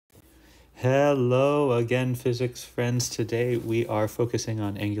Hello again, physics friends. Today we are focusing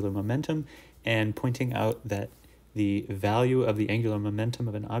on angular momentum and pointing out that the value of the angular momentum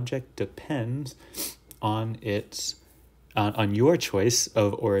of an object depends on on your choice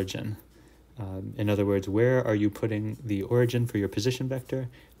of origin. In other words, where are you putting the origin for your position vector?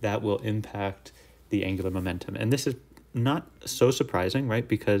 That will impact the angular momentum. And this is not so surprising, right?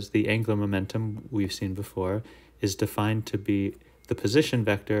 Because the angular momentum we've seen before is defined to be the position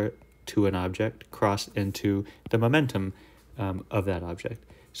vector to an object crossed into the momentum of that object.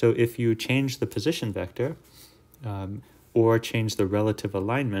 So if you change the position vector or change the relative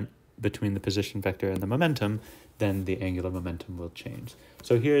alignment between the position vector and the momentum, then the angular momentum will change.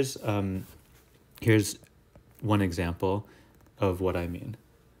 So here's one example of what I mean.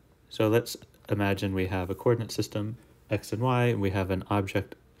 So let's imagine we have a coordinate system, x and y, and we have an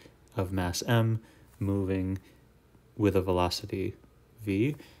object of mass m moving with a velocity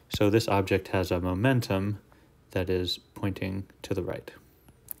v. So this object has a momentum that is pointing to the right.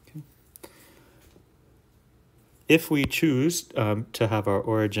 Okay. If we choose to have our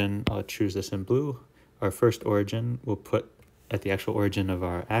origin, I'll choose this in blue, our first origin we'll put at the actual origin of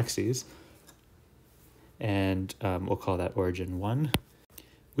our axes, and we'll call that origin 1.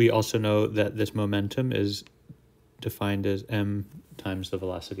 We also know that this momentum is defined as m times the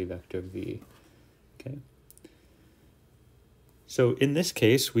velocity vector v. Okay. So in this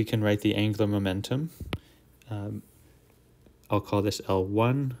case, we can write the angular momentum. I'll call this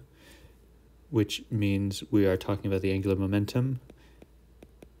L1, which means we are talking about the angular momentum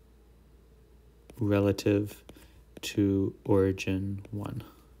relative to origin 1,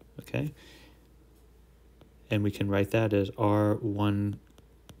 okay? And we can write that as R1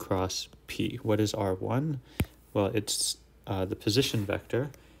 cross P. What is R1? Well, it's the position vector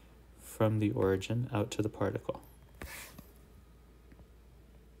from the origin out to the particle.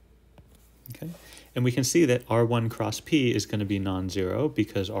 Okay, and we can see that R1 cross P is going to be non-zero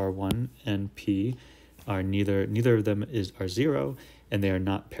because R1 and P are neither of them are 0, and they are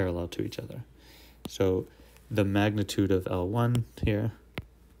not parallel to each other. So the magnitude of L1 here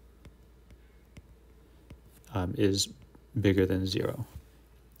is bigger than 0.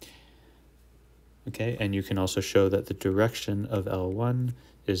 Okay, and you can also show that the direction of L1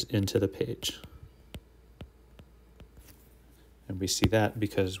 is into the page. And we see that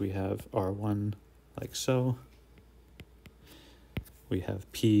because we have R1 like so. We have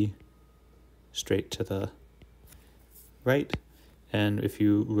P straight to the right. And if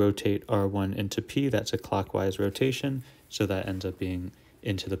you rotate R1 into P, that's a clockwise rotation. So that ends up being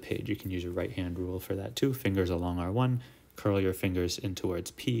into the page. You can use a right-hand rule for that too. Fingers along R1, curl your fingers in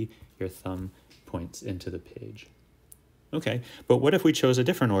towards P, your thumb points into the page. Okay, but what if we chose a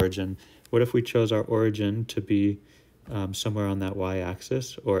different origin? What if we chose our origin to be somewhere on that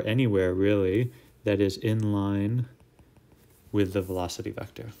y-axis, or anywhere really that is in line with the velocity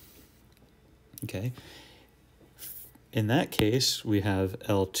vector? Okay, in that case we have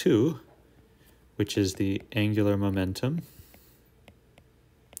L2, which is the angular momentum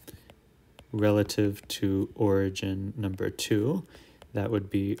relative to origin number 2. That would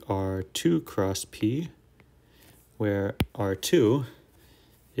be R2 cross P, where R2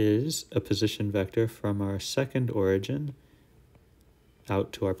 is a position vector from our second origin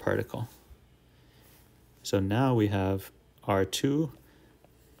out to our particle. So now we have R2.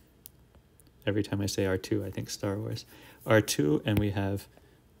 Every time I say R2, I think Star Wars. R2, and we have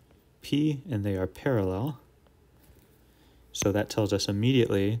P, and they are parallel. So that tells us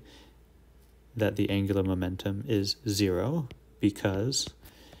immediately that the angular momentum is 0 because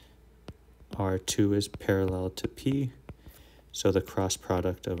R2 is parallel to P. So the cross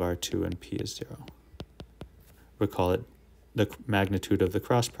product of R2 and P is 0. Recall it, the magnitude of the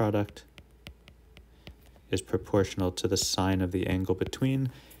cross product is proportional to the sine of the angle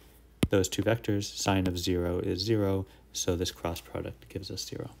between those two vectors. Sine of 0 is 0, so this cross product gives us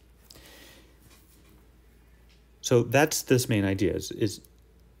 0. So that's this main idea is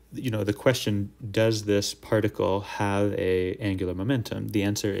the question, does this particle have a angular momentum? The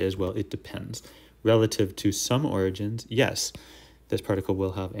answer is, well, it depends. Relative to some origins, yes, this particle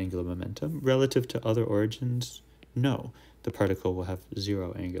will have angular momentum. Relative to other origins, no, the particle will have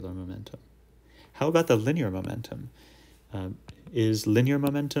 0 angular momentum. How about the linear momentum? Is linear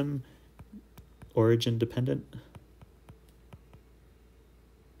momentum origin dependent?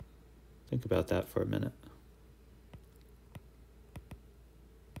 Think about that for a minute.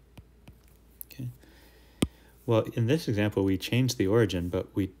 Okay. Well, in this example, we changed the origin,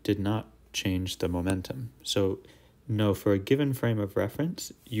 but we did not change the momentum. So no, for a given frame of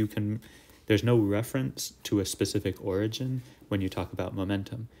reference, there's no reference to a specific origin when you talk about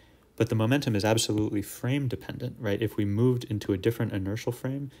momentum. But the momentum is absolutely frame dependent, right? If we moved into a different inertial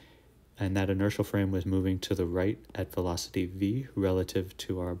frame, and that inertial frame was moving to the right at velocity v relative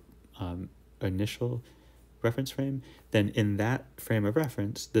to our initial reference frame, then in that frame of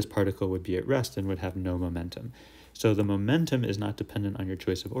reference, this particle would be at rest and would have no momentum. So the momentum is not dependent on your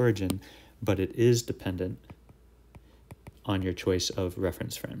choice of origin, but it is dependent on your choice of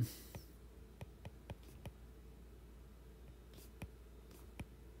reference frame.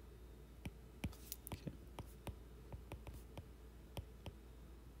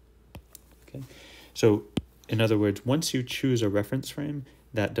 Okay. So in other words, once you choose a reference frame,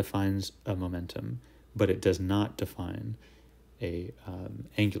 that defines a momentum, but it does not define a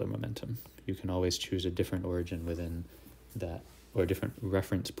angular momentum. You can always choose a different origin within that, or a different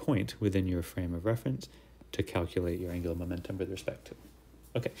reference point within your frame of reference to calculate your angular momentum with respect to.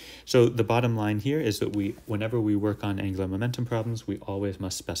 Okay, so the bottom line here is that whenever we work on angular momentum problems, we always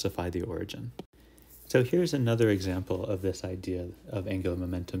must specify the origin. So here's another example of this idea of angular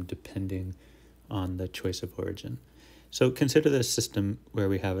momentum depending on the choice of origin. So consider this system where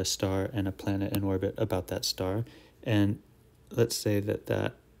we have a star and a planet in orbit about that star, and let's say that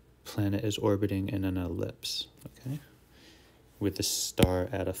that planet is orbiting in an ellipse, okay, with the star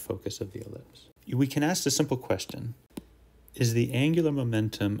at a focus of the ellipse. We can ask the simple question, is the angular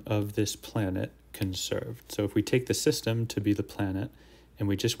momentum of this planet conserved? So if we take the system to be the planet, and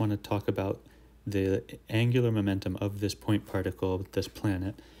we just want to talk about the angular momentum of this point particle, this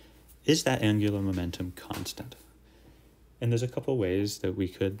planet, is that angular momentum constant? And there's a couple ways that we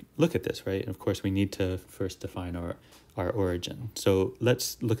could look at this, right? And of course, we need to first define our origin. So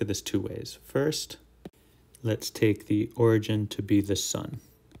let's look at this two ways. First, let's take the origin to be the sun,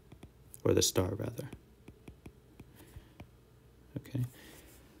 or the star rather. Okay.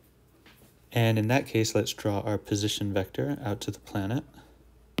 And in that case, let's draw our position vector out to the planet.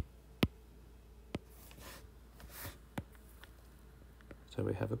 So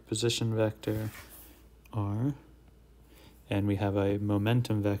we have a position vector, r, and we have a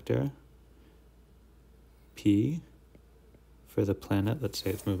momentum vector, p, for the planet. Let's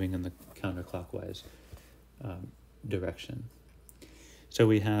say it's moving in the counterclockwise direction. So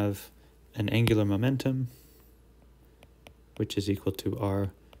we have an angular momentum, which is equal to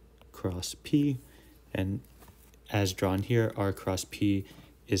r cross p, and as drawn here, r cross p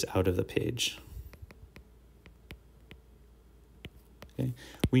is out of the page. Okay.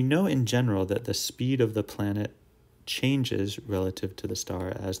 We know in general that the speed of the planet changes relative to the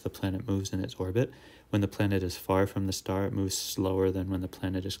star as the planet moves in its orbit. When the planet is far from the star, it moves slower than when the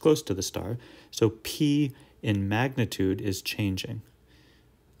planet is close to the star. So p in magnitude is changing.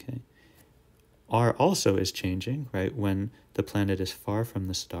 Okay. R also is changing, right? When the planet is far from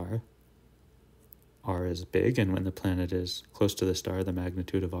the star, r is big, and when the planet is close to the star, the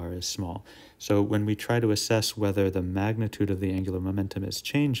magnitude of r is small. So when we try to assess whether the magnitude of the angular momentum is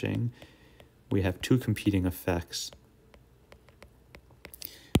changing, we have two competing effects.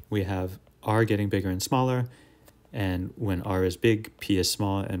 We have r getting bigger and smaller, and when r is big, p is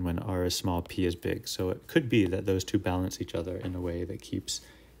small, and when r is small, p is big. So it could be that those two balance each other in a way that keeps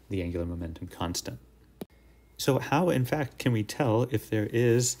the angular momentum constant. So how, in fact, can we tell if there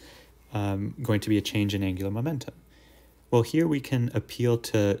is going to be a change in angular momentum? Well, here we can appeal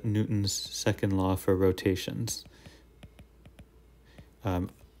to Newton's second law for rotations,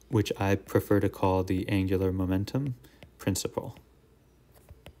 which I prefer to call the angular momentum principle.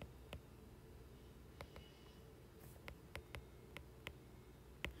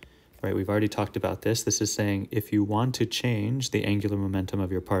 Right, we've already talked about this. This is saying if you want to change the angular momentum of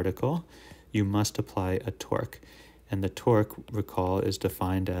your particle, you must apply a torque. And the torque, recall, is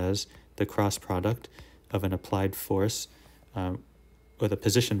defined as the cross product of an applied force, or the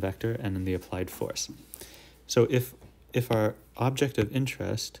position vector, and then the applied force. So if our object of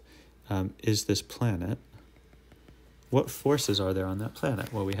interest is this planet, what forces are there on that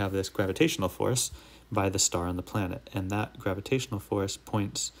planet? Well, we have this gravitational force by the star on the planet, and that gravitational force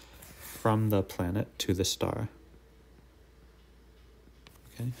points from the planet to the star.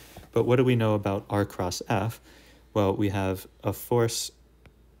 Okay, but what do we know about r cross f? Well, we have a force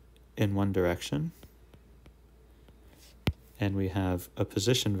in one direction, and we have a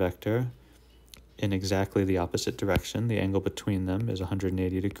position vector in exactly the opposite direction. The angle between them is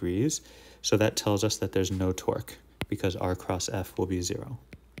 180 degrees, so that tells us that there's no torque, because r cross f will be 0.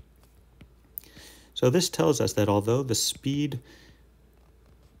 So this tells us that although the speed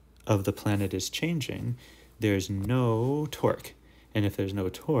of the planet is changing, there's no torque. And if there's no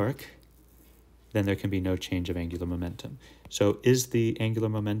torque, then there can be no change of angular momentum. So is the angular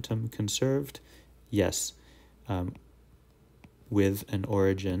momentum conserved? Yes. With an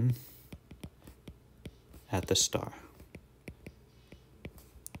origin at the star.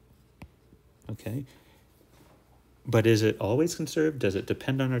 Okay, but is it always conserved? Does it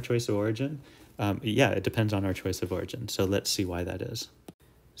depend on our choice of origin? Yeah, it depends on our choice of origin. So let's see why that is.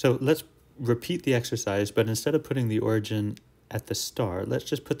 So let's repeat the exercise, but instead of putting the origin at the star, let's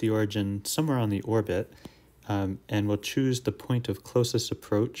just put the origin somewhere on the orbit, and we'll choose the point of closest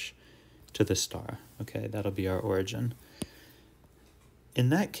approach to the star. Okay, that'll be our origin. In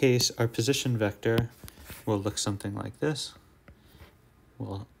that case, our position vector will look something like this.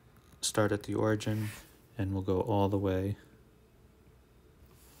 We'll start at the origin, and we'll go all the way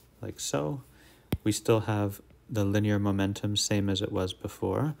like so. We still have the linear momentum, same as it was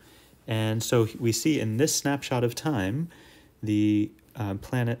before. And so we see in this snapshot of time, the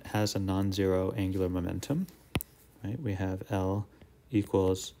planet has a non-zero angular momentum, right? We have L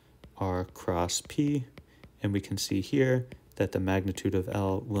equals R cross P, and we can see here that the magnitude of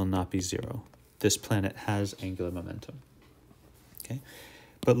L will not be zero. This planet has angular momentum, okay?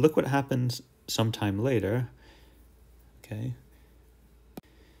 But look what happens sometime later, okay?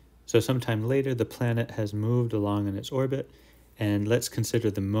 So sometime later, the planet has moved along in its orbit, and let's consider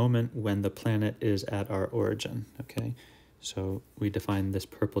the moment when the planet is at our origin, okay? So we define this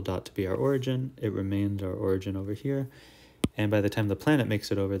purple dot to be our origin. It remains our origin over here. And by the time the planet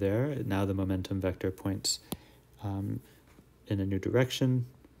makes it over there, now the momentum vector points in a new direction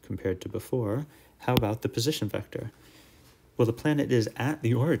compared to before. How about the position vector? Well, the planet is at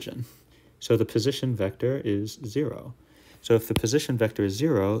the origin, so the position vector is 0. So if the position vector is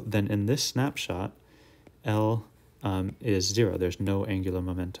 0, then in this snapshot, L is 0. There's no angular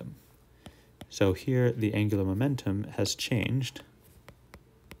momentum. So here, the angular momentum has changed,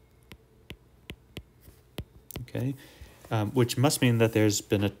 okay, which must mean that there's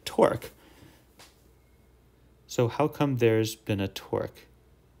been a torque. So how come there's been a torque?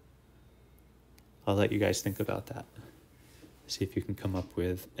 I'll let you guys think about that. See if you can come up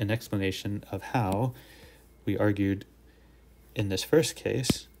with an explanation of how we argued in this first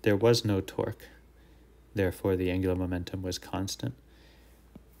case, there was no torque. Therefore, the angular momentum was constant.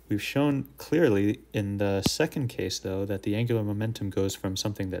 We've shown clearly in the second case, though, that the angular momentum goes from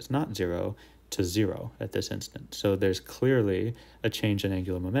something that's not 0 to 0 at this instant. So there's clearly a change in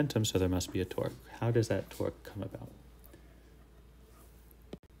angular momentum, so there must be a torque. How does that torque come about?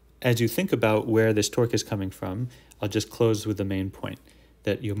 As you think about where this torque is coming from, I'll just close with the main point,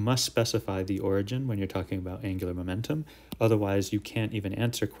 that you must specify the origin when you're talking about angular momentum. Otherwise, you can't even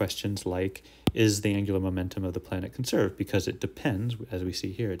answer questions like, is the angular momentum of the planet conserved? Because it depends, as we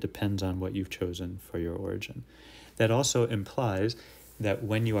see here, it depends on what you've chosen for your origin. That also implies that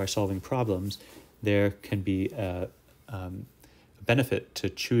when you are solving problems, there can be a benefit to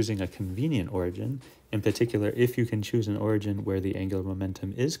choosing a convenient origin. In particular, if you can choose an origin where the angular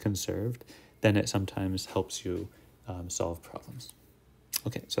momentum is conserved, then it sometimes helps you solve problems.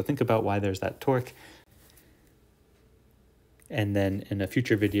 Okay, so think about why there's that torque. And then in a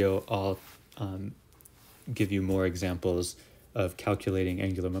future video, I'll give you more examples of calculating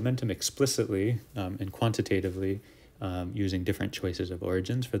angular momentum explicitly and quantitatively using different choices of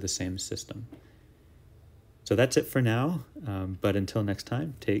origins for the same system. So that's it for now, but until next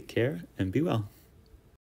time, take care and be well.